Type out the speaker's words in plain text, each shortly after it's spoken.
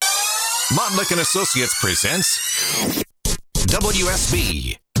Montlick and Associates presents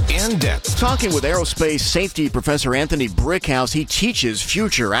WSB In Depth. Talking with aerospace safety professor Anthony Brickhouse, he teaches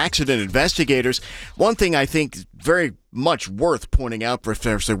future accident investigators. One thing I think very much worth pointing out,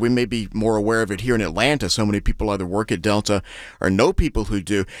 Professor, we may be more aware of it here in Atlanta. So many people either work at Delta or know people who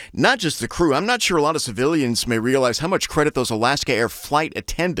do. Not just the crew. I'm not sure a lot of civilians may realize how much credit those Alaska Air flight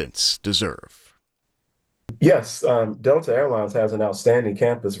attendants deserve. Yes, Delta Airlines has an outstanding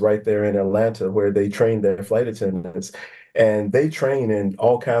campus right there in Atlanta where they train their flight attendants. And they train in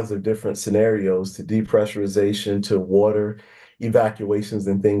all kinds of different scenarios, to depressurization, to water evacuations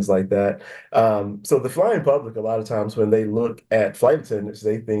and things like that. So the flying public, a lot of times when they look at flight attendants,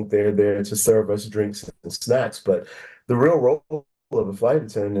 they think they're there to serve us drinks and snacks. But the real role of a flight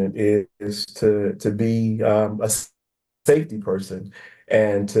attendant is to be a safety person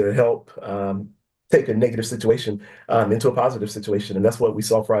and to help take a negative situation into a positive situation. And that's what we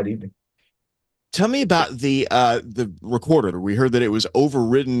saw Friday evening. Tell me about the recorder. We heard that it was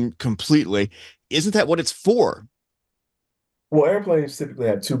overridden completely. Isn't that what it's for? Well, airplanes typically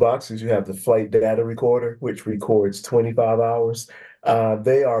have two boxes. You have the flight data recorder, which records 25 hours.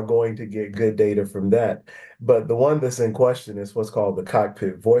 They are going to get good data from that. But the one that's in question is what's called the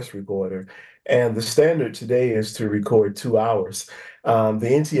cockpit voice recorder. And the standard today is to record 2 hours. The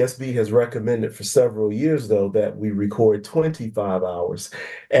NTSB has recommended for several years, though, that we record 25 hours.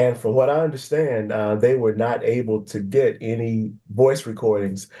 And from what I understand, they were not able to get any voice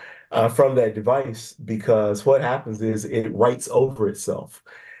recordings from that device because what happens is it writes over itself.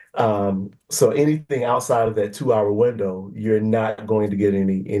 So anything outside of that 2 hour window, you're not going to get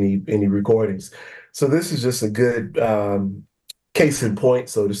any recordings. So this is just a good case in point,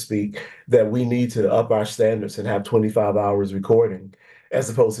 so to speak, that we need to up our standards and have 25 hours recording as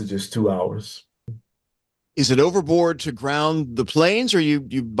opposed to just 2 hours. Is it overboard to ground the planes, or are you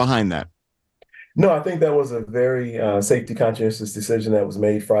behind that? No, I think that was a very safety conscientious decision that was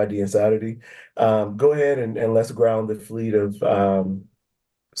made Friday and Saturday. Go ahead and let's ground the fleet of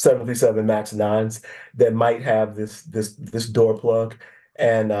 737 MAX 9s that might have this door plug.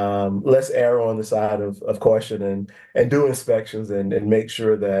 And let's err on the side of caution and do inspections and make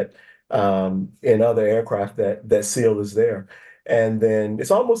sure that in other aircraft that seal is there. And then it's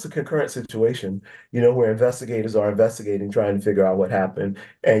almost a concurrent situation, where investigators are investigating, trying to figure out what happened,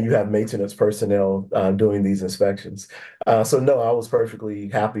 and you have maintenance personnel doing these inspections. So no, I was perfectly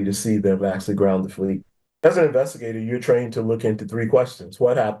happy to see them actually ground the fleet. As an investigator, you're trained to look into three questions: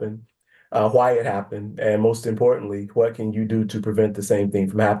 what happened, why it happened, and most importantly, what can you do to prevent the same thing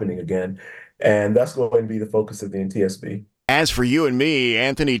from happening again? And that's going to be the focus of the NTSB. As for you and me,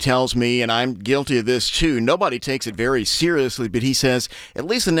 Anthony tells me, and I'm guilty of this too, nobody takes it very seriously, but he says, at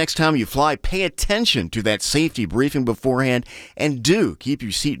least the next time you fly, pay attention to that safety briefing beforehand, and do keep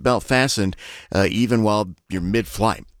your seatbelt fastened even while you're mid-flight.